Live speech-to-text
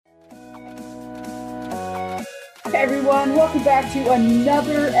Hey everyone, welcome back to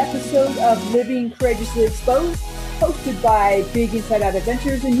another episode of Living Courageously Exposed, hosted by Big Inside Out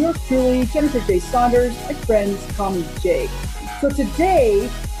Adventures and yours truly, Jennifer J. Saunders. My friends call me Jake. So today,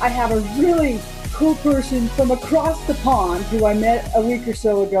 I have a really cool person from across the pond who I met a week or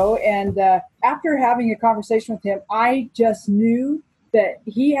so ago, and after having a conversation with him, I just knew that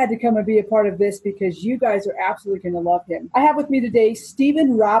he had to come and be a part of this because you guys are absolutely going to love him. I have with me today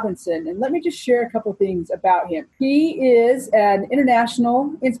Stephen Robinson, and let me just share a couple things about him. He is an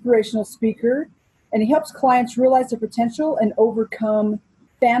international inspirational speaker, and he helps clients realize their potential and overcome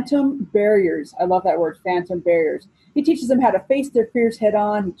phantom barriers. I love that word, phantom barriers. He teaches them how to face their fears head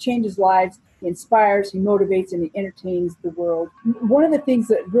on. He changes lives. He inspires, he motivates, and he entertains the world. One of the things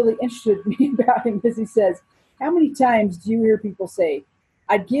that really interested me about him is he says, how many times do you hear people say,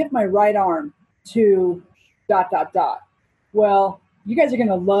 I'd give my right arm to ... Well, you guys are going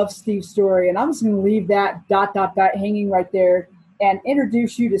to love Steve's story, and I'm just going to leave that ... hanging right there and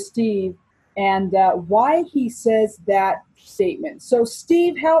introduce you to Steve and why he says that statement. So,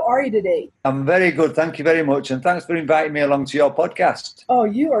 Steve, how are you today? I'm very good. Thank you very much. And thanks for inviting me along to your podcast. Oh,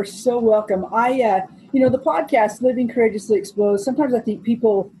 you are so welcome. The podcast, Living Courageously Exposed, sometimes I think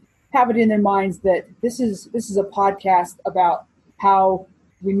people have it in their minds that this is a podcast about how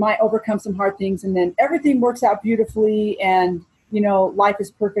we might overcome some hard things and then everything works out beautifully and, life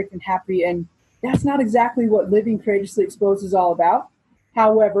is perfect and happy. And that's not exactly what Living Courageously Exposed is all about.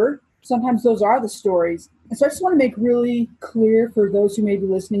 However, sometimes those are the stories. And so I just want to make really clear for those who may be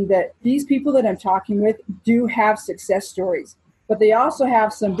listening that these people that I'm talking with do have success stories, but they also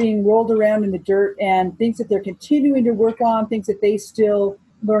have some being rolled around in the dirt and things that they're continuing to work on, things that they still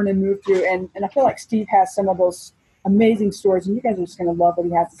learn and move through. And I feel like Steve has some of those amazing stories, and you guys are just going to love what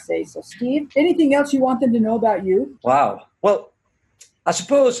he has to say. So, Steve, anything else you want them to know about you? Wow. Well, I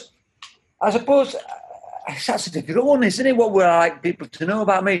suppose that's a difficult one, isn't it? What would I like people to know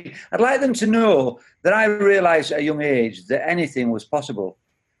about me? I'd like them to know that I realised at a young age that anything was possible.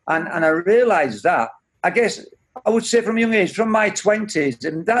 And I realised that, I guess, I would say from a young age, from my 20s,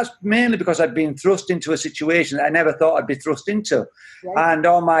 and that's mainly because I'd been thrust into a situation that I never thought I'd be thrust into. Right. And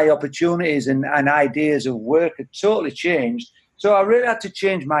all my opportunities and ideas of work had totally changed. So I really had to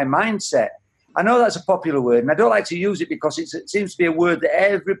change my mindset. I know that's a popular word, and I don't like to use it because it seems to be a word that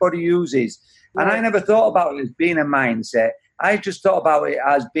everybody uses. Right. And I never thought about it as being a mindset. I just thought about it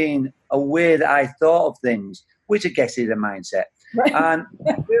as being a way that I thought of things, which I guess is a mindset. Right. And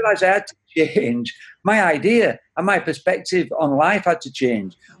I realised I had to change my idea and my perspective on life had to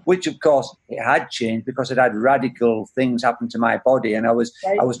change, which of course it had changed because it had radical things happen to my body, and I was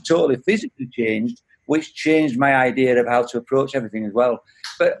totally physically changed, which changed my idea of how to approach everything as well.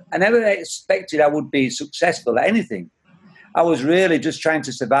 But I never expected I would be successful at anything. I was really just trying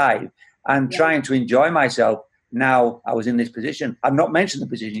to survive and trying to enjoy myself. Now I was in this position. I've not mentioned the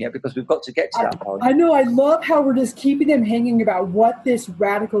position yet because we've got to get to that point. I know. I love how we're just keeping them hanging about what this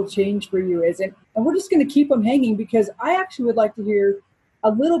radical change for you is. And we're just going to keep them hanging because I actually would like to hear a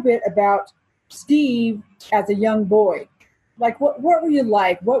little bit about Steve as a young boy. Like, what were you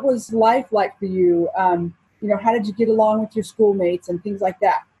like? What was life like for you? How did you get along with your schoolmates and things like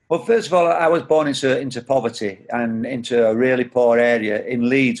that? Well, first of all, I was born into poverty and into a really poor area in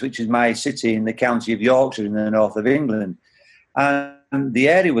Leeds, which is my city in the county of Yorkshire in the north of England. And the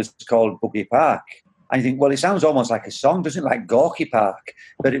area was called Buggy Park. And you think, well, it sounds almost like a song, doesn't it? Like Gorky Park.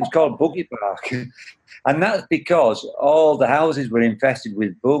 But it was called Buggy Park. And that's because all the houses were infested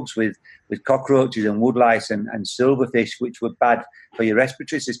with bugs, with cockroaches and woodlice and silverfish, which were bad for your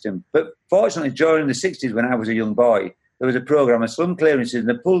respiratory system. But fortunately, during the 60s, when I was a young boy, there was a programme of slum clearances, and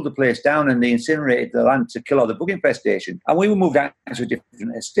they pulled the place down and they incinerated the land to kill all the bug infestation. And we were moved out to a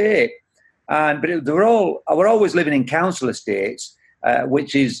different estate. But I were always living in council estates,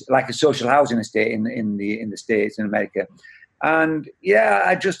 which is like a social housing estate in the States, in America. And yeah,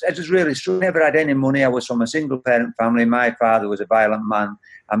 I just really struggled. Never had any money. I was from a single parent family. My father was a violent man,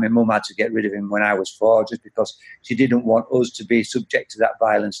 and my mum had to get rid of him when I was 4, just because she didn't want us to be subject to that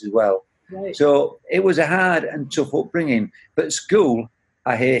violence as well. Right. So it was a hard and tough upbringing. But school,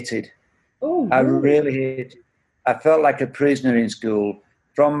 I hated. Oh, really? I really hated. I felt like a prisoner in school.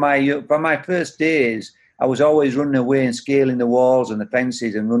 From my first days, I was always running away and scaling the walls and the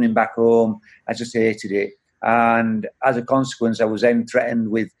fences and running back home. I just hated it. And as a consequence, I was then threatened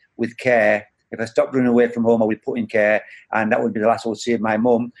with care. If I stopped running away from home, I would be put in care, and that would be the last I would see of my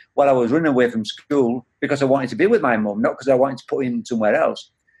mum. Well, I was running away from school because I wanted to be with my mum, not because I wanted to put him somewhere else.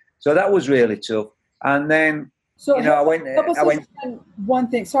 So that was really tough. And then, I went. One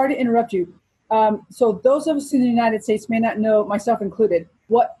thing. Sorry to interrupt you. So those of us in the United States may not know, myself included,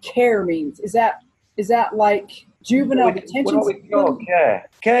 what care means. Is that like juvenile detention. What we call care.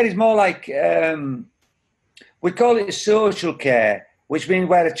 Care is more like, we call it social care, which means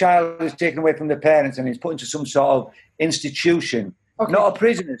where a child is taken away from the parents and is put into some sort of institution. Okay. Not a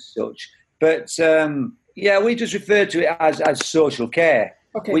prison as such, but we just refer to it as social care,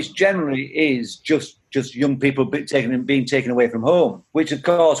 which generally is just young people being taken away from home, which of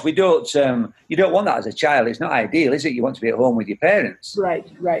course we don't. You don't want that as a child. It's not ideal, is it? You want to be at home with your parents. Right.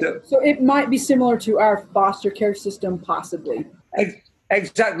 So it might be similar to our foster care system, possibly.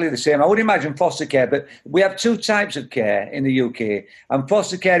 Exactly the same. I would imagine foster care, but we have two types of care in the UK. And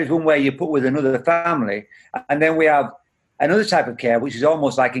foster care is one where you're put with another family, and then we have another type of care, which is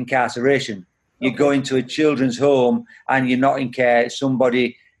almost like incarceration. You go into a children's home and you're not in care.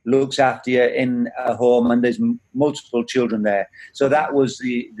 Somebody looks after you in a home and there's multiple children there. So that was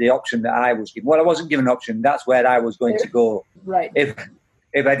the option that I was given. Well, I wasn't given an option. That's where I was going to go. Right.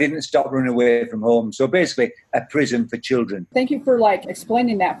 If I didn't stop running away from home. So basically a prison for children. Thank you for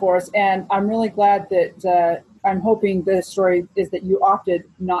explaining that for us. And I'm really glad that I'm hoping the story is that you opted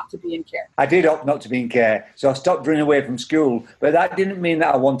not to be in care. I did opt not to be in care. So I stopped running away from school. But that didn't mean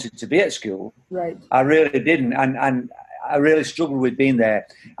that I wanted to be at school. Right. I really didn't. And I really struggled with being there.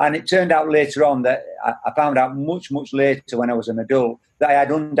 And it turned out later on that I found out much, much later when I was an adult that I had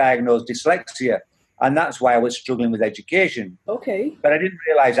undiagnosed dyslexia. And that's why I was struggling with education. Okay. But I didn't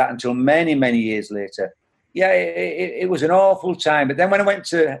realise that until many, many years later. Yeah, it was an awful time. But then when I went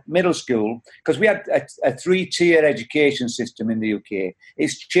to middle school, because we had a three-tier education system in the UK,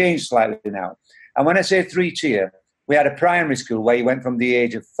 it's changed slightly now. And when I say three-tier, we had a primary school where you went from the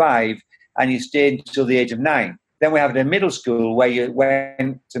age of 5 and you stayed until the age of 9. Then we have a middle school where you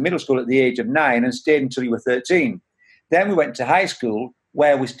went to middle school at the age of 9 and stayed until you were 13. Then we went to high school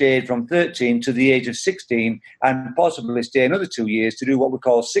where we stayed from 13 to the age of 16 and possibly stay another 2 years to do what we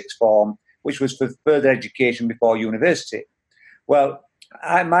call sixth form, which was for further education before university. Well,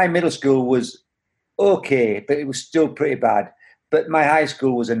 my middle school was okay, but it was still pretty bad. But my high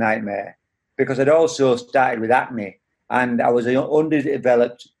school was a nightmare because I'd also started with acne and I was an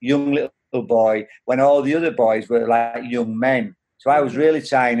underdeveloped young little boy when all the other boys were like young men. So I was really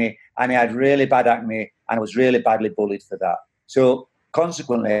tiny and I had really bad acne and I was really badly bullied for that. So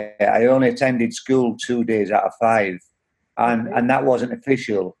consequently, I only attended school 2 days out of 5 and that wasn't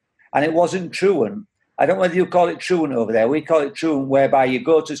official. And it wasn't truant. I don't know whether you call it truant over there. We call it truant, whereby you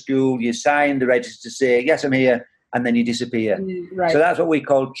go to school, you sign the register to say, yes, I'm here, and then you disappear. Right. So that's what we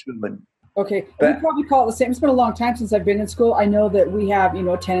call truant. Okay. We probably call it the same. It's been a long time since I've been in school. I know that we have,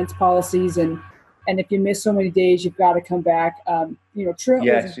 attendance policies, and if you miss so many days, you've got to come back. Truant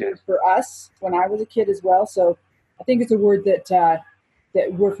was a word for us when I was a kid as well. So I think it's a word that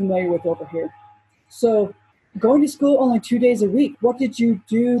we're familiar with over here. So going to school only 2 days a week. What did you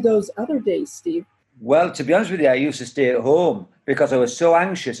do those other days, Steve? Well, to be honest with you, I used to stay at home because I was so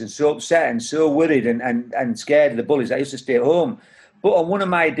anxious and so upset and so worried and scared of the bullies. I used to stay at home. But on one of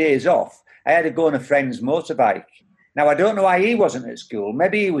my days off, I had to go on a friend's motorbike. Now, I don't know why he wasn't at school.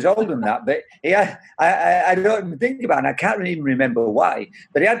 Maybe he was older than that, but I don't even think about it. I can't even remember why.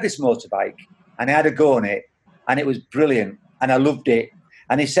 But he had this motorbike and I had to go on it and it was brilliant and I loved it.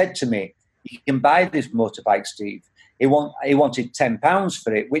 And he said to me, you can buy this motorbike, Steve. He wanted £10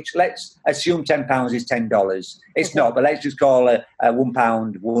 for it, which let's assume £10 is $10. It's not, but let's just call a £1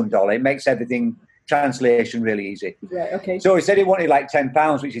 $1. It makes everything translation really easy. Right, okay. So he said he wanted like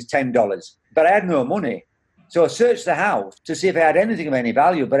 £10, which is $10. But I had no money. So I searched the house to see if I had anything of any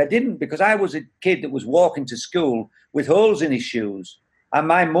value, but I didn't because I was a kid that was walking to school with holes in his shoes. And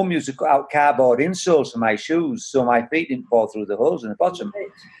my mum used to cut out cardboard insoles for my shoes so my feet didn't fall through the holes in the bottom. Right.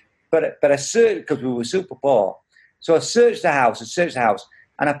 But I searched because we were super poor. So I searched the house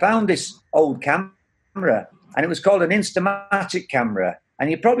and I found this old camera and it was called an Instamatic camera. And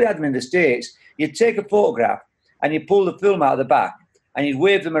you probably had them in the States. You'd take a photograph and you pull the film out of the back and you'd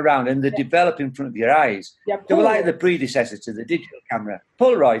wave them around and they'd develop in front of your eyes. Yeah, they were like the predecessor to the digital camera.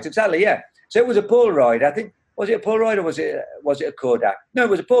 Polaroids, exactly, yeah. So it was a Polaroid. I think, was it a Polaroid or was it a Kodak? No, it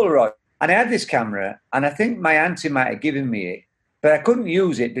was a Polaroid. And I had this camera and I think my auntie might have given me it. But I couldn't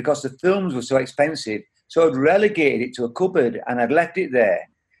use it because the films were so expensive. So I'd relegated it to a cupboard and I'd left it there.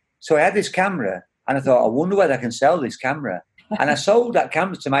 So I had this camera and I thought, I wonder whether I can sell this camera. And I sold that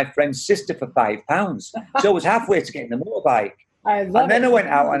camera to my friend's sister for £5. So I was halfway to getting the motorbike. And then I went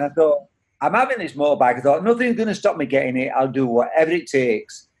out and I thought, I'm having this motorbike. I thought, nothing's going to stop me getting it. I'll do whatever it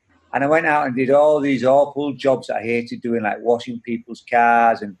takes. And I went out and did all these awful jobs that I hated doing, like washing people's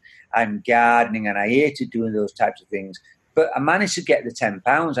cars and gardening. And I hated doing those types of things. But I managed to get the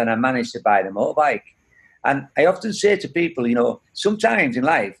 £10 and I managed to buy the motorbike. And I often say to people, sometimes in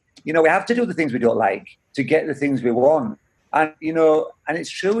life, we have to do the things we don't like to get the things we want. And, and it's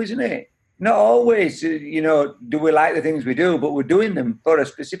true, isn't it? Not always, do we like the things we do, but we're doing them for a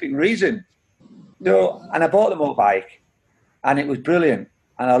specific reason. So, and I bought the motorbike, and it was brilliant,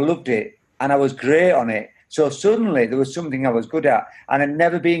 and I loved it, and I was great on it. So suddenly there was something I was good at, and I'd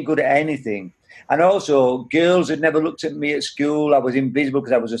never been good at anything. And also, girls had never looked at me at school. I was invisible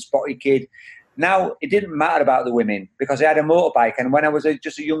because I was a spotty kid. Now, it didn't matter about the women because I had a motorbike, and when I was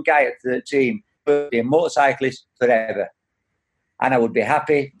just a young guy at 13, I would be a motorcyclist forever. And I would be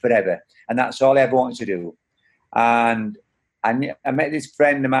happy forever. And that's all I ever wanted to do. And I met this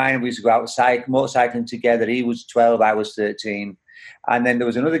friend of mine. We used to go out motorcycling together. He was 12, I was 13. And then there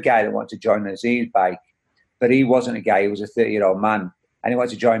was another guy that wanted to join us, his bike. But he wasn't a guy, he was a 30-year-old man. And he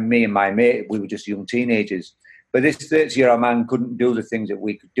wanted to join me and my mate. We were just young teenagers. But this 30-year-old man couldn't do the things that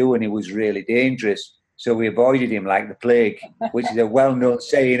we could do, and he was really dangerous. So we avoided him like the plague, which is a well-known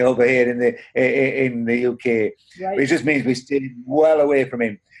saying over here in the UK. Right. It just means we stayed well away from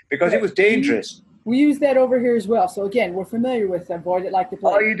him because it was dangerous. We use that over here as well. So again, we're familiar with avoid it like the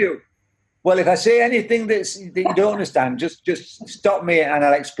plague. Oh, you do? Well, if I say anything that you don't understand, just stop me and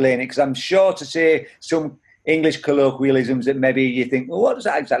I'll explain it, because I'm sure to say some English colloquialisms that maybe you think, well, what does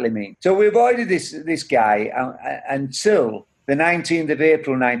that exactly mean? So we avoided this guy until the 19th of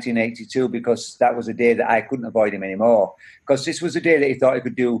April 1982, because that was a day that I couldn't avoid him anymore, because this was the day that he thought he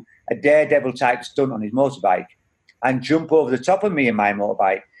could do a daredevil type stunt on his motorbike and jump over the top of me in my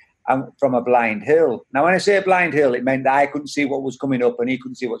motorbike from a blind hill. Now, when I say a blind hill, it meant that I couldn't see what was coming up and he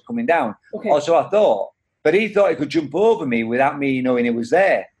couldn't see what's coming down. Okay. Or so I thought. But he thought he could jump over me without me knowing he was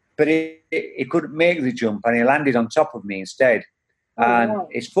there. But he couldn't make the jump, and he landed on top of me instead. And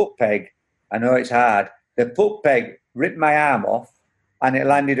his foot peg, I know it's hard, the foot peg ripped my arm off, and it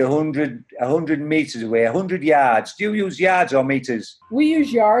landed 100 meters away, 100 yards. Do you use yards or meters? We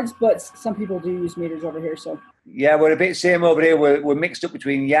use yards, but some people do use meters over here. So yeah, we're a bit same over here. We're mixed up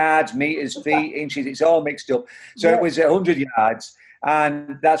between yards, meters, feet, inches. It's all mixed up. So It was 100 yards,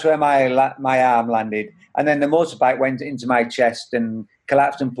 and that's where my arm landed. And then the motorbike went into my chest and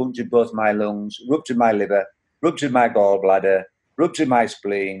collapsed and punctured both my lungs, ruptured my liver, ruptured my gallbladder, ruptured my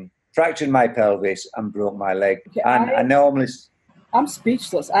spleen, fractured my pelvis, and broke my leg. Okay, and I'm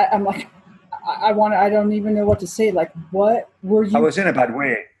speechless. I'm like, I don't even know what to say. Like, what were you? I was in a bad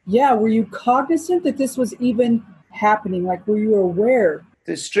way. Yeah, were you cognizant that this was even happening? Like, were you aware?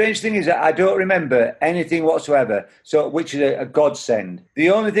 The strange thing is that I don't remember anything whatsoever, which is a godsend. The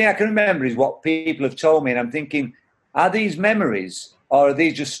only thing I can remember is what people have told me, and I'm thinking, are these memories or are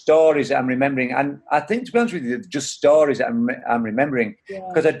these just stories that I'm remembering? And I think, to be honest with you, they're just stories that I'm remembering,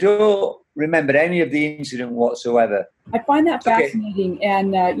 because I don't remember any of the incident whatsoever. I find that fascinating. Okay.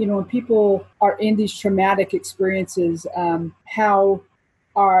 And, when people are in these traumatic experiences, I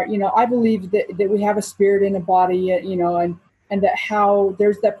believe that we have a spirit in a body, and that how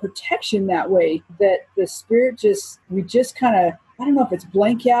there's that protection that way, that the spirit we just kind of, I don't know if it's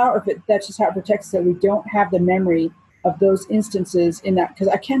blank out or if that's just how it protects us, that we don't have the memory of those instances in that, because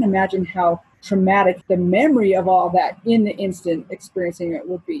I can't imagine how traumatic the memory of all that in the instant experiencing it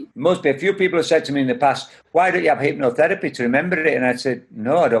would be. Must be. A few people have said to me in the past, why don't you have hypnotherapy to remember it? And I said,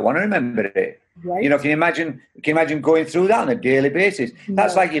 no, I don't want to remember it. Right. Can you imagine going through that on a daily basis? No.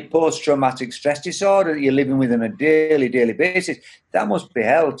 That's like your post-traumatic stress disorder that you're living with on a daily basis. That must be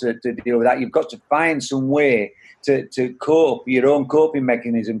hell to deal with that. You've got to find some way to cope, your own coping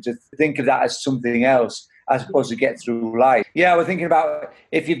mechanism, to think of that as something else as opposed to get through life. Yeah, we're thinking about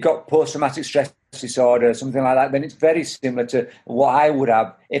if you've got post-traumatic stress disorder or something like that, then it's very similar to what I would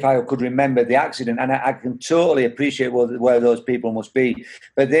have if I could remember the accident. And I can totally appreciate where those people must be.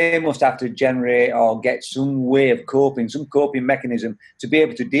 But they must have to generate or get some way of coping, some coping mechanism to be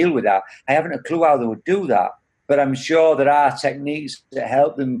able to deal with that. I haven't a clue how they would do that. But I'm sure there are techniques that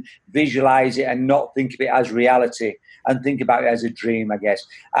help them visualize it and not think of it as reality and think about it as a dream, I guess.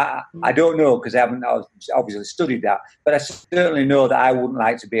 I don't know, because I haven't obviously studied that, but I certainly know that I wouldn't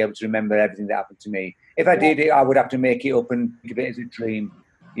like to be able to remember everything that happened to me. If I did it, I would have to make it up and think of it as a dream,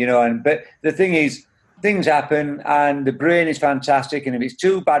 But the thing is, things happen and the brain is fantastic, and if it's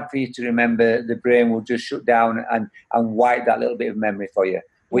too bad for you to remember, the brain will just shut down and wipe that little bit of memory for you.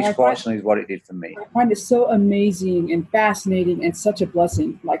 Which fortunately is what it did for me. I find it so amazing and fascinating and such a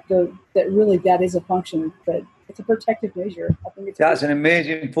blessing. Like that is a function, but it's a protective measure. I think that's an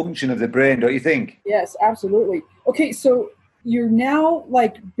amazing function of the brain, don't you think? Yes, absolutely. Okay, so you're now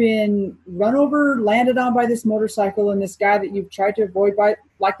been run over, landed on by this motorcycle and this guy that you've tried to avoid by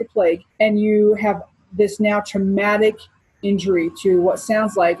like the plague, and you have this now traumatic injury to what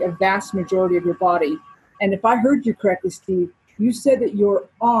sounds like a vast majority of your body. And if I heard you correctly, Steve, you said that your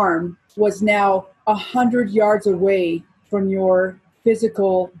arm was now 100 yards away from your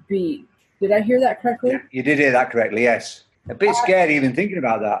physical being. Did I hear that correctly? You did hear that correctly, yes. A bit scary even thinking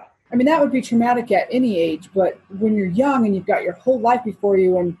about that. I mean, that would be traumatic at any age, but when you're young and you've got your whole life before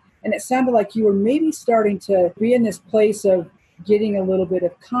you, and it sounded like you were maybe starting to be in this place of getting a little bit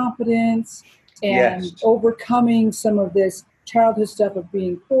of confidence and overcoming some of this childhood stuff of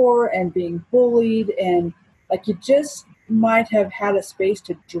being poor and being bullied, and like you just might have had a space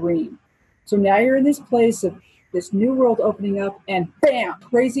to dream. So now you're in this place of this new world opening up, and bam,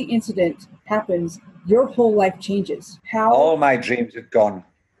 crazy incident happens. Your whole life changes. How? All my dreams have gone.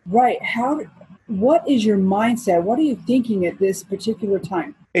 Right. What is your mindset? What are you thinking at this particular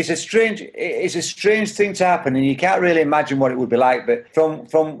time? It's a strange thing to happen, and you can't really imagine what it would be like. But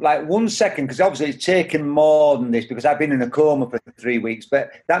from like 1 second, because obviously it's taken more than this, because I've been in a coma for 3 weeks,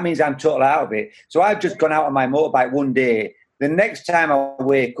 but that means I'm totally out of it. So I've just gone out on my motorbike one day. The next time I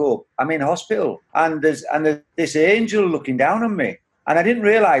wake up, I'm in hospital, and there's this angel looking down on me, and I didn't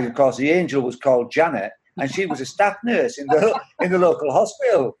realise, of course, the angel was called Janet, and she was a staff nurse in the local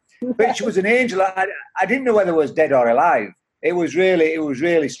hospital. But she was an angel. I didn't know whether I was dead or alive. It was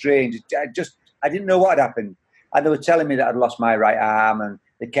really strange. I didn't know what had happened. And they were telling me that I'd lost my right arm, and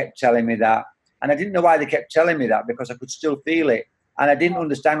they kept telling me that. And I didn't know why they kept telling me that, because I could still feel it. And I didn't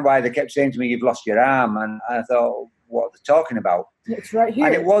understand why they kept saying to me, "You've lost your arm." And I thought, what are they talking about? It's right here.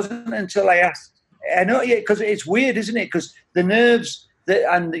 And it wasn't until I asked. I know, yeah, because it's weird, isn't it? Because the nerves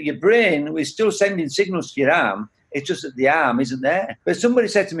and your brain is still sending signals to your arm. It's just that the arm isn't there. But somebody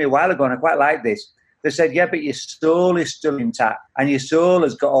said to me a while ago, and I quite like this, they said, yeah, but your soul is still intact, and your soul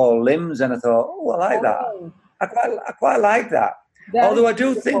has got all limbs. And I thought, I like that. I quite like that. Although I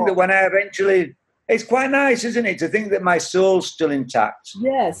do think that when I eventually, it's quite nice, isn't it, to think that my soul's still intact.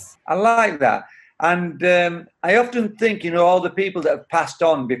 Yes. I like that. And I often think, all the people that have passed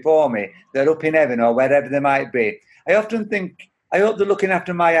on before me, that are up in heaven or wherever they might be, I often think, I hope they're looking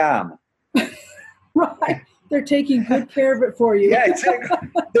after my arm. Right. They're taking good care of it for you. Yeah,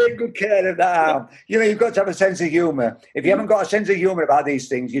 take good care of that arm. You've got to have a sense of humour. If you haven't got a sense of humour about these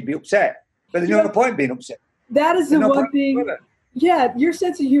things, you'd be upset. But there's no point being upset. That is the one thing. Yeah, your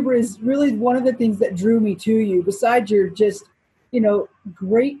sense of humor is really one of the things that drew me to you. Besides your just,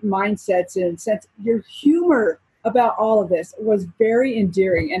 great mindsets and sense, your humor about all of this was very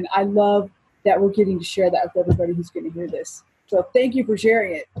endearing. And I love that we're getting to share that with everybody who's going to hear this. So thank you for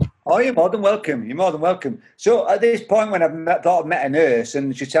sharing it. Oh, you're more than welcome. You're more than welcome. So at this point, when thought I'd met a nurse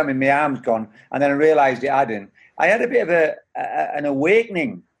and she told me my arm's gone, and then I realised it hadn't, I had a bit of an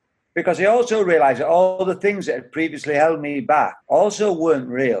awakening, because I also realised that all the things that had previously held me back also weren't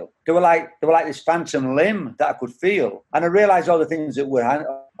real. They were like this phantom limb that I could feel, and I realised all the things that were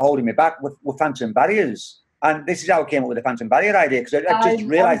holding me back were phantom barriers. And this is how I came up with the phantom barrier idea, because I just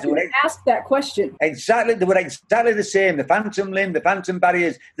realised ask that question. Exactly, they were exactly the same. The phantom limb, the phantom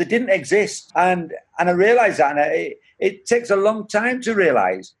barriers, they didn't exist, and I realised that, and it takes a long time to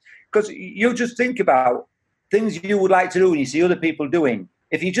realise, because you just think about things you would like to do and you see other people doing.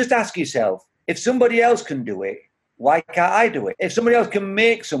 If you just ask yourself, if somebody else can do it, why can't I do it? If somebody else can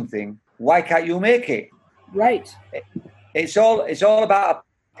make something, why can't you make it? Right. It's all about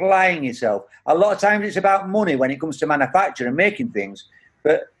applying yourself. A lot of times it's about money when it comes to manufacture and making things,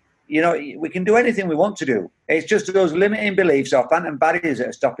 but we can do anything we want to do. It's just those limiting beliefs or phantom barriers that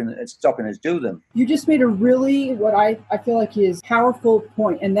are stopping us do them. You just made a really, what I feel like is powerful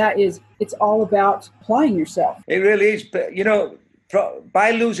point, and that is, it's all about applying yourself. It really is. But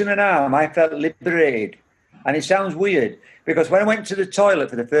by losing an arm, I felt liberated. And it sounds weird, because when I went to the toilet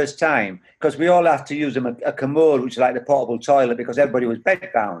for the first time, because we all have to use a commode, which is like the portable toilet, because everybody was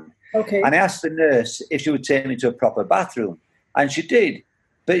bedbound. Okay. And I asked the nurse if she would take me to a proper bathroom. And she did.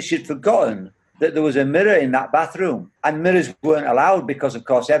 But she'd forgotten that there was a mirror in that bathroom. And mirrors weren't allowed because, of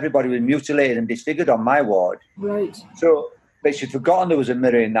course, everybody was mutilated and disfigured on my ward. Right. But she'd forgotten there was a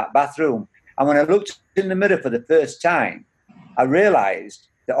mirror in that bathroom. And when I looked in the mirror for the first time, I realised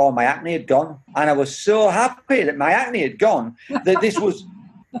that all my acne had gone. And I was so happy that my acne had gone, that this was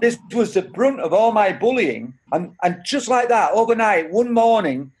the brunt of all my bullying. And just like that, overnight, one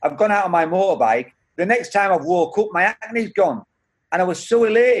morning, I've gone out on my motorbike. The next time I've woke up, my acne's gone. And I was so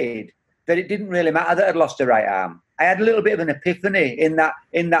elated that it didn't really matter that I'd lost a right arm. I had a little bit of an epiphany in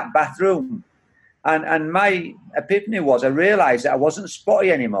that bathroom. And my epiphany was, I realised that I wasn't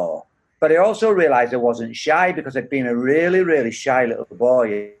spotty anymore. But I also realised I wasn't shy, because I'd been a really, really shy little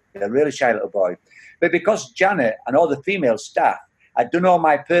boy. But because Janet and all the female staff had done all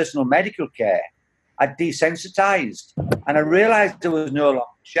my personal medical care, I'd desensitised. And I realised I was no longer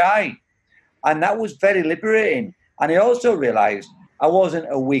shy. And that was very liberating. And I also realised I wasn't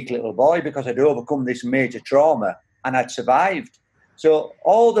a weak little boy because I'd overcome this major trauma and I'd survived. So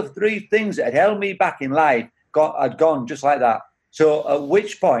all the three things that had held me back in life had gone just like that. So at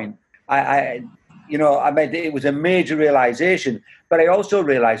which point I made it was a major realisation. But I also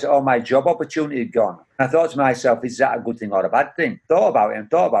realised that all my job opportunity had gone. I thought to myself, is that a good thing or a bad thing? Thought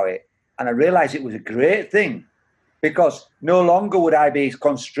about it. And I realised it was a great thing because no longer would I be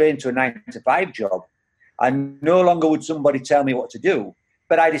constrained to a 9-to-5 job. And no longer would somebody tell me what to do.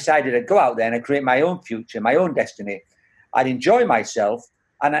 But I decided I'd go out there and I'd create my own future, my own destiny. I'd enjoy myself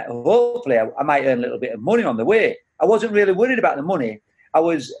and hopefully I might earn a little bit of money on the way. I wasn't really worried about the money. I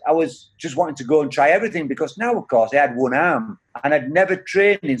was just wanting to go and try everything because now, of course, I had one arm and I'd never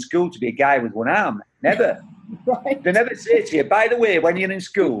trained in school to be a guy with one arm. Never. Right. They never say to you, by the way, when you're in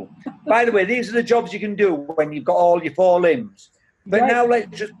school, by the way, these are the jobs you can do when you've got all your 4 limbs. But now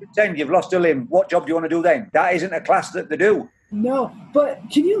let's just pretend you've lost a limb. What job do you want to do then? That isn't a class that they do. No, but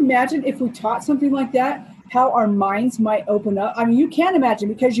can you imagine if we taught something like that, how our minds might open up? I mean, you can't imagine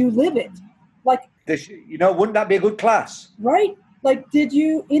because you live it. Like, wouldn't that be a good class? Right? Like, did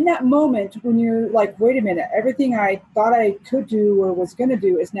you, in that moment when you're like, wait a minute, everything I thought I could do or was going to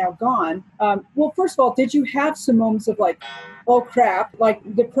do is now gone. Well, first of all, did you have some moments of like, oh crap,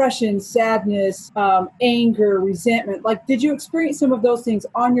 like depression, sadness, anger, resentment? Like, did you experience some of those things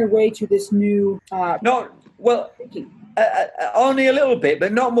on your way to this new? Only a little bit,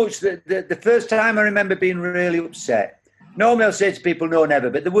 but not much. The first time I remember being really upset. Normally I'll say to people, no, never,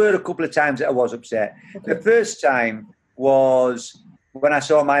 but there were a couple of times that I was upset. Okay. The first time was when I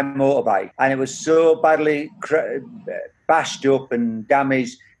saw my motorbike and it was so badly bashed up and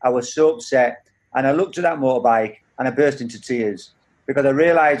damaged. I was so upset and I looked at that motorbike and I burst into tears because I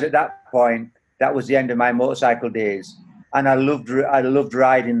realised at that point that was the end of my motorcycle days and I loved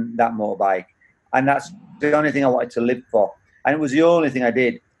riding that motorbike and that's the only thing I wanted to live for and it was the only thing I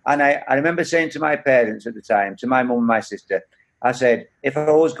did. And I remember saying to my parents at the time, to my mum and my sister, I said, if I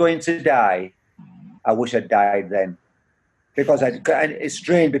was going to die, I wish I'd died then. Because it's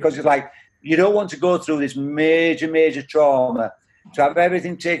strange because it's like you don't want to go through this major trauma to have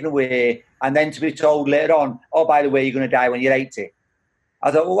everything taken away and then to be told later on, oh, by the way, you're going to die when you're 80.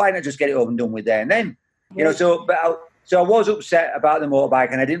 I thought, well, why not just get it over and done with there and then? So I was upset about the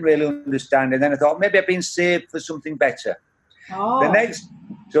motorbike and I didn't really understand. And then I thought maybe I've been saved for something better. Oh. And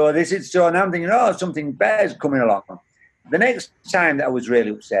I'm thinking, oh, something better is coming along. The next time that I was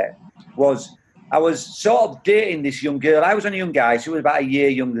really upset was I was sort of dating this young girl. I was on a young guy. She was about a year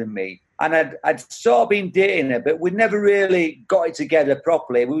younger than me. And I'd sort of been dating her, but we'd never really got it together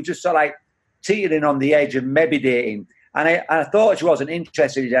properly. We were just sort of like teetering on the edge of maybe dating. And I thought she wasn't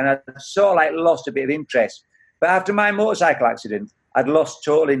interested. And I sort of like lost a bit of interest. But after my motorcycle accident, I'd lost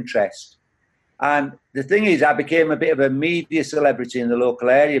total interest. And the thing is, I became a bit of a media celebrity in the local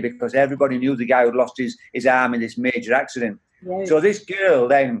area because everybody knew the guy who'd lost his arm in this major accident. Right. So this girl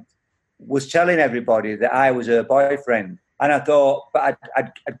then was telling everybody that I was her boyfriend. And I thought, but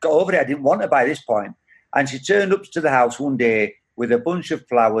I'd got over it. I didn't want her by this point. And she turned up to the house one day with a bunch of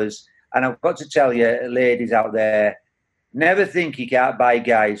flowers. And I've got to tell you, ladies out there, never think you can't buy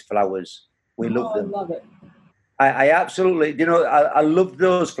guys flowers. We love them. I love it. I absolutely, I loved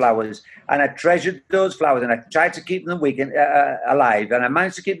those flowers and I treasured those flowers and I tried to keep them alive and I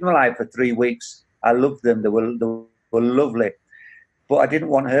managed to keep them alive for 3 weeks. I loved them. They were lovely. But I didn't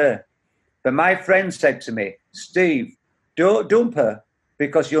want her. But my friend said to me, Steve, don't dump her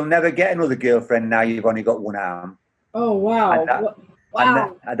because you'll never get another girlfriend now you've only got one arm. Oh, wow. And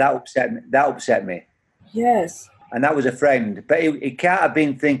that upset me. Yes. And that was a friend. But he can't have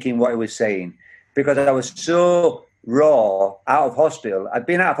been thinking what he was saying because I was so raw out of hospital. I'd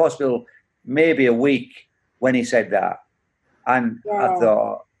been out of hospital maybe a week when he said that. And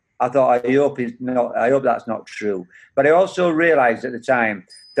wow. I thought, I hope that's not true. But I also realised at the time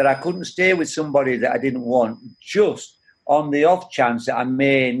that I couldn't stay with somebody that I didn't want just on the off chance that I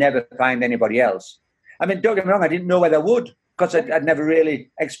may never find anybody else. I mean, don't get me wrong, I didn't know whether I would because I'd never really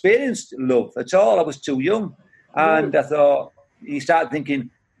experienced love at all. I was too young. And I thought, you start thinking,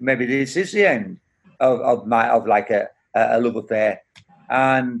 maybe this is the end of like a love affair.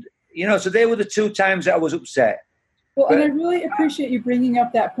 And, so they were the 2 times that I was upset. Well, and I really appreciate you bringing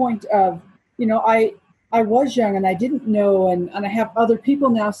up that point of, I was young and I didn't know, and I have other people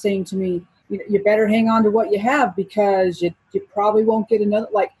now saying to me, you better hang on to what you have because you probably won't get another,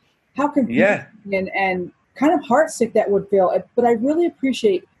 like, how can people, and kind of heartsick that would feel. But I really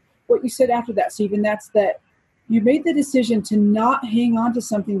appreciate what you said after that, Steve, and that's that you made the decision to not hang on to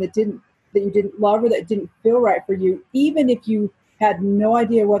something that you didn't love or that didn't feel right for you, even if you had no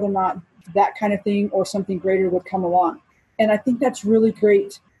idea whether or not that kind of thing or something greater would come along. And I think that's really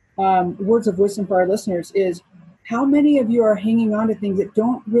great words of wisdom for our listeners is how many of you are hanging on to things that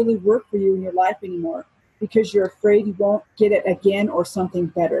don't really work for you in your life anymore because you're afraid you won't get it again or something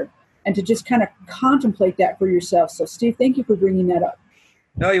better. And to just kind of contemplate that for yourself. So, Steve, thank you for bringing that up.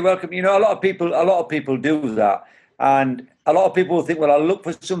 No, you're welcome. You know, a lot of people do that. And a lot of people think, well, I'll look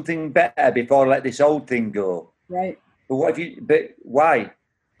for something better before I let this old thing go. Right. But why?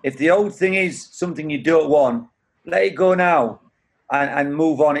 If the old thing is something you don't want, let it go now and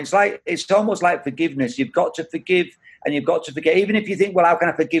move on. It's almost like forgiveness. You've got to forgive and you've got to forget. Even if you think, well, how can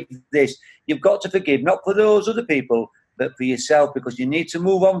I forgive this? You've got to forgive, not for those other people, but for yourself, because you need to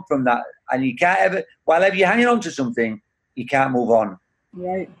move on from that. And you can't ever, while you're hanging on to something, you can't move on.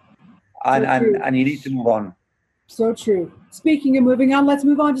 Right. And you need to move on. So true. Speaking of moving on, let's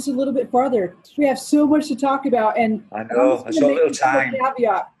move on just a little bit farther. We have so much to talk about, and I know so little time.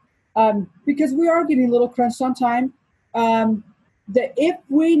 Caveat, because we are getting a little crunched on time. That if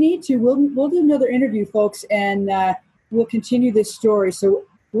we need to, we'll do another interview, folks, and we'll continue this story. So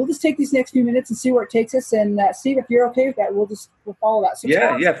we'll just take these next few minutes and see where it takes us. And Steve, if you're okay with that, we'll follow that. So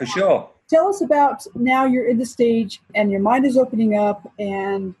yeah, for sure. Tell us about now you're in the stage and your mind is opening up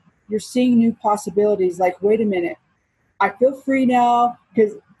and you're seeing new possibilities. Like, wait a minute, I feel free now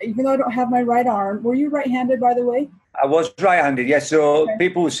because even though I don't have my right arm, were you right-handed, by the way? I was right-handed, yes. So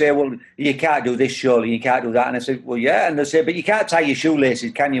people would say, well, you can't do this, surely, you can't do that. And I said, well, yeah. And they say, but you can't tie your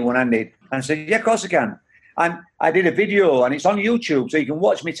shoelaces, can you, one-handed? And I said, yeah, of course I can. And I did a video, and it's on YouTube, so you can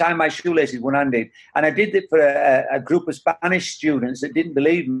watch me tie my shoelaces one-handed. And I did it for a group of Spanish students that didn't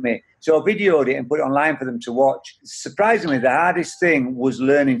believe me. So I videoed it and put it online for them to watch. Surprisingly, the hardest thing was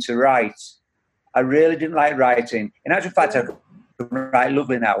learning to write. I really didn't like writing. In actual fact, I can write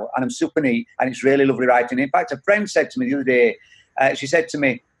lovely now, and I'm super neat, and it's really lovely writing. In fact, a friend said to me the other day, she said to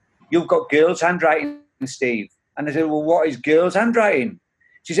me, you've got girls' handwriting, Steve. And I said, well, what is girls' handwriting?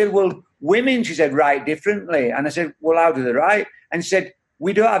 She said, well, women, she said, write differently. And I said, well, how do they write? And she said,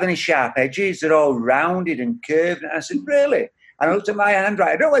 we don't have any sharp edges. They're all rounded and curved. And I said, really? And I looked at my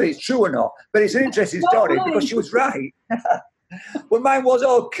handwriting. I don't know whether it's true or not, but it's an interesting story because she was right. Well, mine was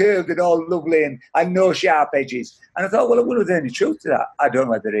all curved and all lovely and no sharp edges. And I thought, well, I wonder if there's any truth to that. I don't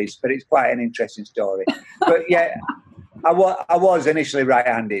know whether there is, but it's quite an interesting story. But yeah, I was initially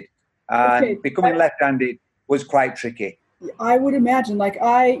right-handed. And becoming left-handed was quite tricky. I would imagine, like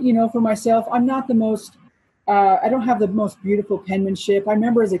for myself, I'm not the most, I don't have the most beautiful penmanship. I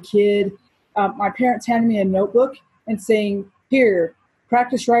remember as a kid, my parents handed me a notebook and saying, here,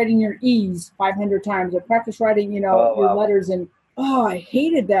 practice writing your E's 500 times or practice writing, your letters. And, I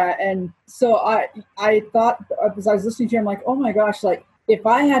hated that. And so I thought, as I was listening to him, like, oh my gosh, like if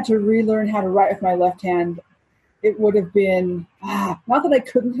I had to relearn how to write with my left hand, it would have been, not that I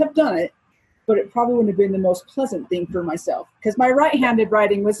couldn't have done it, but it probably wouldn't have been the most pleasant thing for myself because my right-handed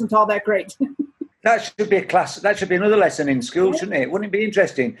writing wasn't all that great. That should be a class. That should be another lesson in school, shouldn't it? Wouldn't it be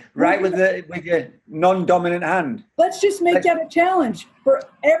interesting? Write with your non-dominant hand. Let's just make that a challenge for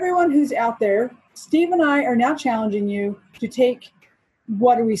everyone who's out there. Steve and I are now challenging you to take,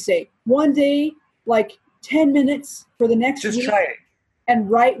 what do we say, one day, like 10 minutes for the next week. Just try it.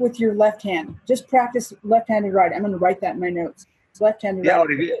 And write with your left hand. Just practice left-handed writing. I'm going to write that in my notes. It's left-handed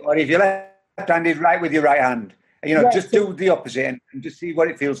writing. Or if you're left-handed, write with your right hand. Just do the opposite and just see what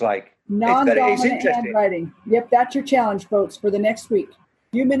it feels like. Non-dominant handwriting. Yep, that's your challenge, folks, for the next week.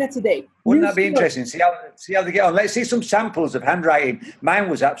 A few minutes a day. Wouldn't that be interesting? See how they get on. Let's see some samples of handwriting. Mine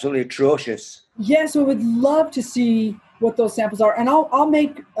was absolutely atrocious. Yes, we would love to see what those samples are, and I'll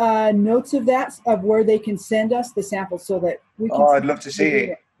make notes of that, of where they can send us the samples so that we can. Oh, I'd love to see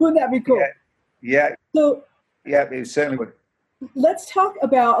it. Wouldn't that be cool? Yeah. So. Yeah, it certainly would. Let's talk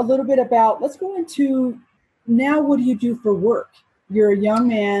a little bit about. Let's go into now. What do you do for work? You're a young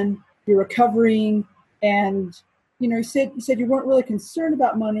man. You're recovering, and you said you weren't really concerned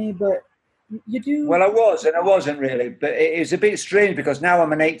about money, but you do. Well, I was, and I wasn't really. But it was a bit strange because now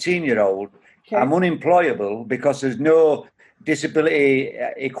I'm an 18-year-old. Okay. I'm unemployable because there's no disability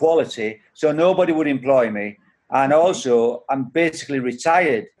equality, so nobody would employ me. And also, I'm basically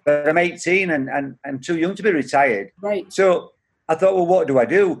retired, but I'm 18 and I'm too young to be retired. Right. So I thought, well, what do I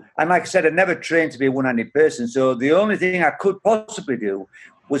do? And like I said, I never trained to be a one-handed person. So the only thing I could possibly do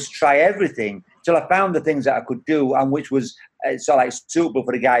was try everything till I found the things that I could do and which was suitable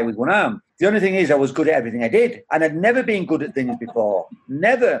for a guy with one arm. The only thing is I was good at everything I did. And I'd never been good at things before.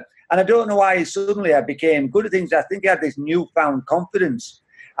 Never. And I don't know why suddenly I became good at things. I think I had this newfound confidence.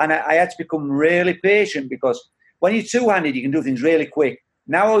 And I had to become really patient because when you're two-handed, you can do things really quick.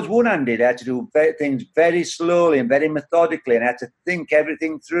 Now I was one-handed. I had to do things very slowly and very methodically, and I had to think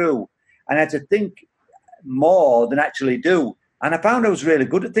everything through. and I had to think more than actually do. And I found I was really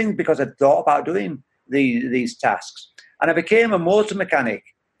good at things because I'd thought about doing these tasks. And I became a motor mechanic.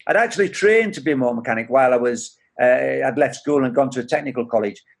 I'd actually trained to be a motor mechanic while I'd left school and gone to a technical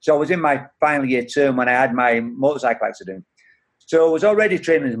college. So I was in my final year term when I had my motorcycle accident. So I was already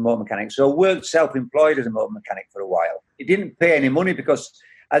training as a motor mechanic. So I worked self-employed as a motor mechanic for a while. It didn't pay any money because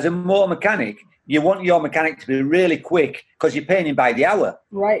as a motor mechanic, you want your mechanic to be really quick because you're paying him by the hour.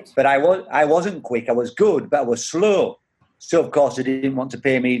 Right. But I wasn't quick. I was good, but I was slow. So, of course, they didn't want to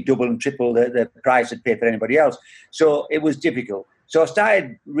pay me double and triple the price I'd pay for anybody else. So it was difficult. So I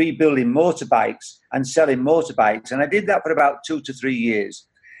started rebuilding motorbikes and selling motorbikes. And I did that for about 2 to 3 years.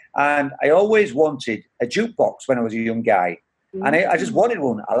 And I always wanted a jukebox when I was a young guy. And I just wanted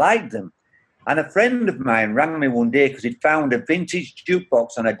one. I liked them. And a friend of mine rang me one day because he'd found a vintage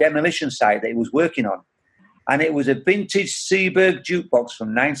jukebox on a demolition site that he was working on. And it was a vintage Seeburg jukebox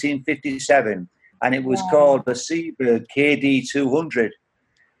from 1957. And it was called the Seeburg KD200.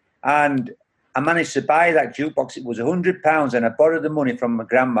 And I managed to buy that jukebox. It was £100, and I borrowed the money from my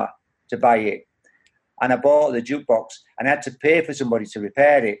grandma to buy it. And I bought the jukebox, and I had to pay for somebody to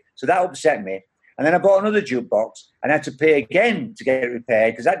repair it. So that upset me. And then I bought another jukebox, and I had to pay again to get it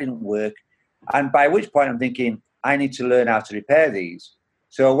repaired because that didn't work. And by which point I'm thinking, I need to learn how to repair these.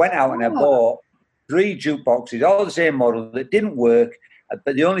 So I went out and I bought 3 jukeboxes, all the same model, that didn't work,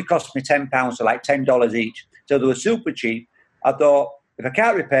 but they only cost me £10, so like $10 each. So they were super cheap. I thought, if I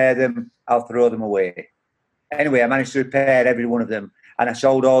can't repair them, I'll throw them away. Anyway, I managed to repair every one of them, and I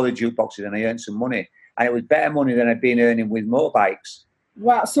sold all the jukeboxes, and I earned some money. And it was better money than I'd been earning with motorbikes.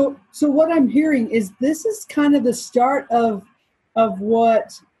 Wow. So what I'm hearing is this is kind of the start of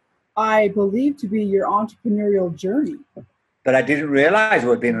what I believe to be your entrepreneurial journey. But I didn't realize I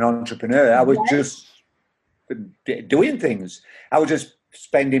was being an entrepreneur. I was just doing things. I was just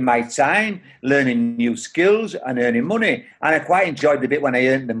spending my time learning new skills and earning money. And I quite enjoyed the bit when I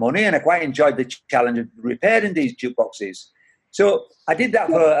earned the money, and I quite enjoyed the challenge of repairing these jukeboxes. So I did that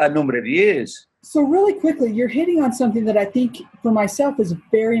for a number of years. So really quickly, you're hitting on something that I think for myself is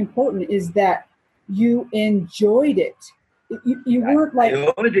very important, is that you enjoyed it. You weren't like...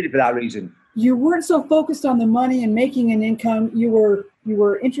 I only did it for that reason. You weren't so focused on the money and making an income. You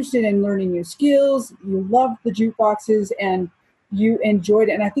were interested in learning new skills. You loved the jukeboxes and you enjoyed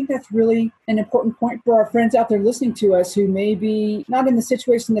it. And I think that's really an important point for our friends out there listening to us who may be not in the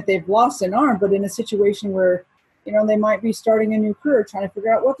situation that they've lost an arm, but in a situation where, they might be starting a new career, trying to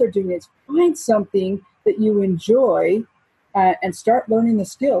figure out what they're doing. Is find something that you enjoy and start learning the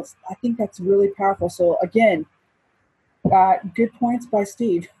skills. I think that's really powerful. So again, good points by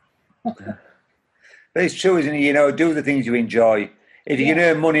Steve. But it's true, isn't it? Do the things you enjoy. If you can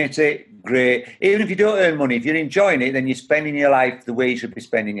earn money at it, great. Even if you don't earn money, if you're enjoying it, then you're spending your life the way you should be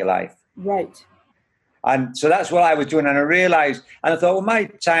spending your life. Right. And so that's what I was doing. And I realised, and I thought, well, my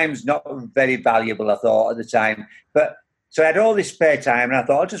time's not very valuable, I thought, at the time. But so I had all this spare time, and I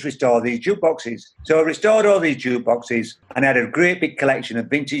thought, I'll just restore these jukeboxes. So I restored all these jukeboxes, and I had a great big collection of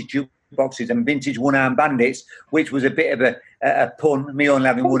vintage jukeboxes and vintage one-arm bandits, which was a bit of a pun, me only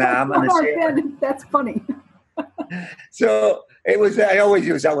having one arm. And that's funny. So it was, I always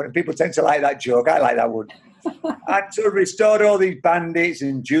use that one. People tend to like that joke. I like that one. And so I restored all these bandits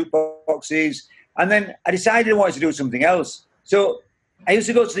and jukeboxes. And then I decided I wanted to do something else. So I used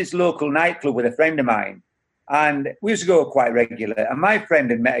to go to this local nightclub with a friend of mine. And we used to go quite regular. And my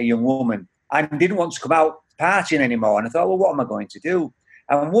friend had met a young woman and didn't want to come out partying anymore. And I thought, well, what am I going to do?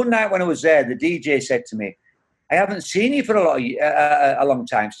 And one night when I was there, the DJ said to me, I haven't seen you for a long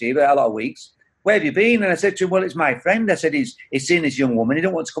time, Steve, a lot of weeks. Where have you been? And I said to him, well, it's my friend. I said, he's seen this young woman. He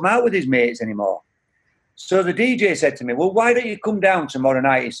don't want to come out with his mates anymore. So the DJ said to me, well, why don't you come down tomorrow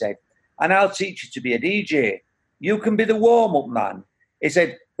night, he said, and I'll teach you to be a DJ. You can be the warm-up man. He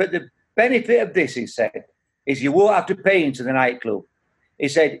said, but the benefit of this, he said, is you won't have to pay into the nightclub. He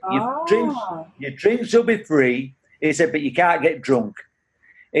said, your drinks will be free. He said, but you can't get drunk.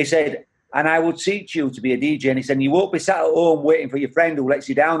 He said, and I will teach you to be a DJ. And he said, you won't be sat at home waiting for your friend who lets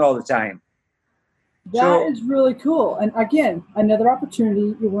you down all the time. That is really cool. And again, another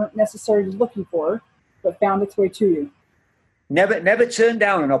opportunity you weren't necessarily looking for, but found its way to you. Never turn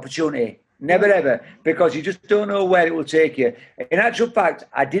down an opportunity. Never, ever. Because you just don't know where it will take you. In actual fact,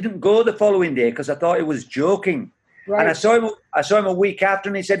 I didn't go the following day because I thought he was joking. Right. And I saw him a week after,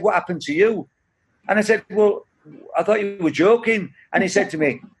 and he said, what happened to you? And I said, well, I thought you were joking. And he said to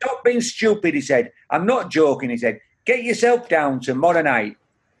me, stop being stupid, he said. I'm not joking, he said. Get yourself down tomorrow night.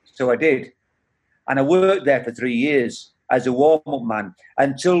 So I did. And I worked there for 3 years as a warm-up man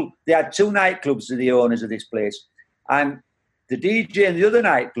until they had 2 nightclubs, the owners of this place. And the DJ in the other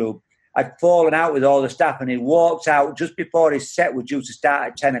nightclub I'd fallen out with all the staff, and he walked out just before his set was due to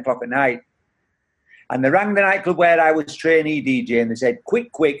start at 10 o'clock at night. And they rang the nightclub where I was trainee DJ, and they said,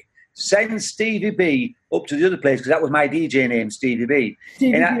 quick, send Stevie B up to the other place, because that was my DJ name, Stevie B.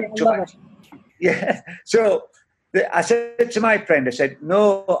 Stevie B, I love it. Yeah. So I said to my friend, I said,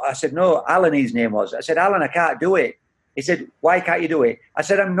 no, Alan, his name was. I said, Alan, I can't do it. He said, why can't you do it? I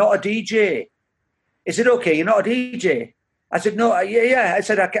said, I'm not a DJ. He said, okay, you're not a DJ. I said, no, yeah. I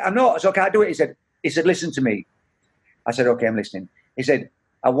said, I'm not, so I can't do it. He said, listen to me. I said, okay, I'm listening. He said,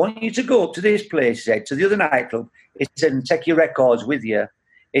 I want you to go up to this place, he said, to the other nightclub. He said, and take your records with you.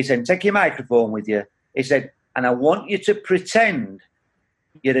 He said, take your microphone with you. He said, and I want you to pretend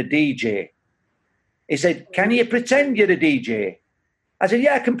you're a DJ. He said, can you pretend you're a DJ? I said,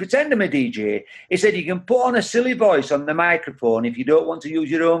 yeah, I can pretend I'm a DJ. He said, you can put on a silly voice on the microphone if you don't want to use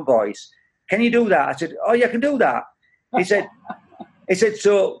your own voice. Can you do that? I said, oh, yeah, I can do that. He said,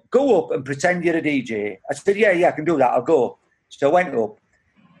 so go up and pretend you're a DJ. I said, yeah, I can do that. I'll go. So I went up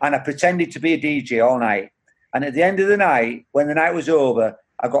and I pretended to be a DJ all night. And at the end of the night, when the night was over,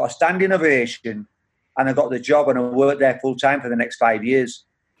 I got a standing ovation and I got the job, and I worked there full time for the next 5 years.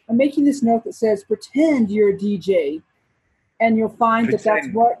 I'm making this note that says, pretend you're a DJ, and you'll find that that's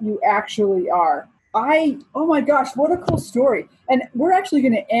what you actually are. Oh my gosh, what a cool story. And we're actually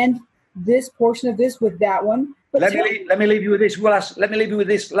going to end this portion of this with that one. But let me leave you with this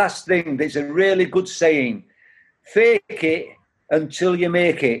last thing. There's a really good saying: fake it until you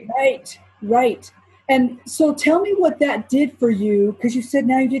make it. Right. And so tell me what that did for you, because you said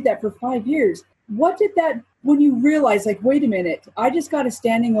now you did that for 5 years. What did that, when you realized, like, wait a minute, I just got a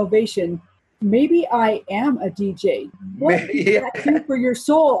standing ovation, maybe I am a DJ. What did that do for your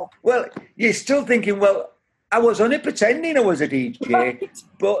soul? Well, you're still thinking, well, I was only pretending I was a DJ. Right.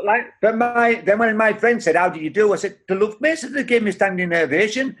 But then when my friend said, how did you do? I said, they loved me. So they gave me a standing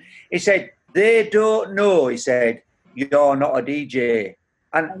ovation. He said, they don't know, he said, you're not a DJ.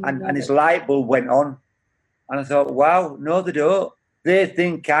 And his light bulb went on. And I thought, wow, no, they don't. They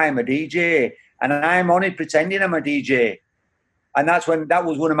think I'm a DJ. And I'm only pretending I'm a DJ. And that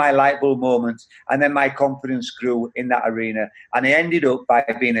was one of my light bulb moments. And then my confidence grew in that arena. And I ended up by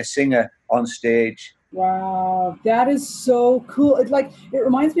being a singer on stage. Wow, that is so cool. It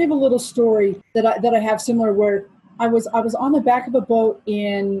reminds me of a little story that I have similar, where I was on the back of a boat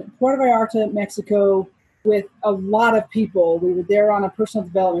in Puerto Vallarta, Mexico, with a lot of people. We were there on a personal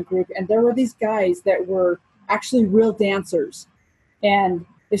development group, and there were these guys that were actually real dancers. And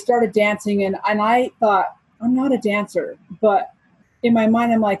they started dancing, and I thought, I'm not a dancer, but in my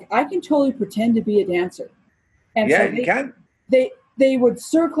mind, I'm like, I can totally pretend to be a dancer. And yeah, so you can. They would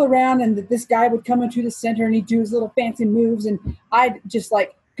circle around, and this guy would come into the center, and he'd do his little fancy moves, and I'd just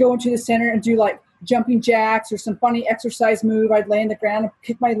like go into the center and do like jumping jacks or some funny exercise move. I'd lay on the ground and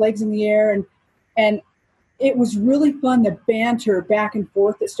kick my legs in the air, and it was really fun, the banter back and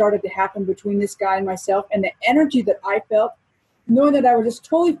forth that started to happen between this guy and myself, and the energy that I felt, knowing that I was just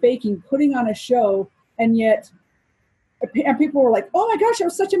totally faking, putting on a show, and people were like, oh my gosh, it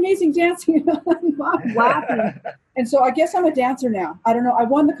was such amazing dancing. I'm laughing. And so I guess I'm a dancer now. I don't know. I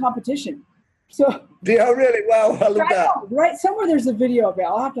won the competition. So yeah, really? Wow, I love that. Right, somewhere there's a video of it.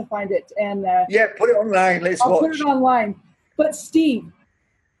 I'll have to find it. And yeah, put it online. I'll put it online. But Steve,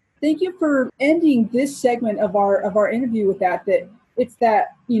 thank you for ending this segment of our interview with that it's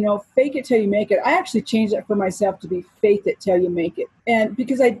that, fake it till you make it. I actually changed it for myself to be faith it till you make it. And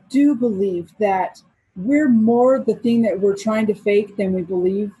because I do believe that we're more the thing that we're trying to fake than we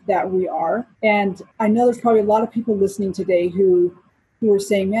believe that we are. And I know there's probably a lot of people listening today who are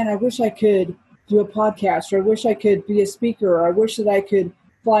saying, man, I wish I could do a podcast, or I wish I could be a speaker, or I wish that I could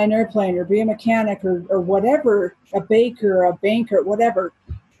fly an airplane or be a mechanic or whatever, a baker, a banker, whatever.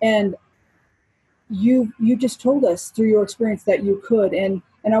 And you just told us through your experience that you could. And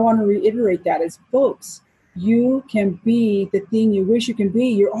I want to reiterate that as folks, you can be the thing you wish you can be.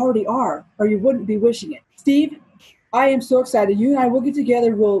 You already are, or you wouldn't be wishing it. Steve, I am so excited. You and I will get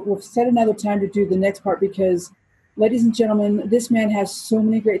together. We'll set another time to do the next part, because, ladies and gentlemen, this man has so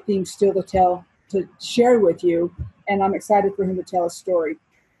many great things still to share with you, and I'm excited for him to tell a story.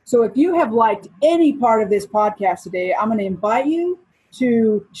 So if you have liked any part of this podcast today, I'm going to invite you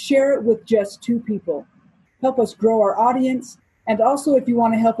to share it with just 2 people. Help us grow our audience. And also, if you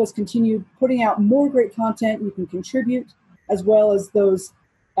want to help us continue putting out more great content, you can contribute, as well as those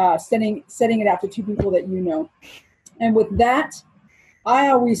sending it out to 2 people that you know. And with that, I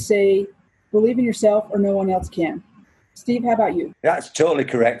always say, believe in yourself or no one else can. Steve, how about you? That's totally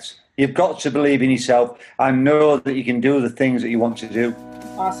correct. You've got to believe in yourself and know that you can do the things that you want to do.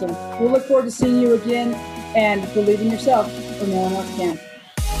 Awesome. We'll look forward to seeing you again, and believe in yourself or no one else can.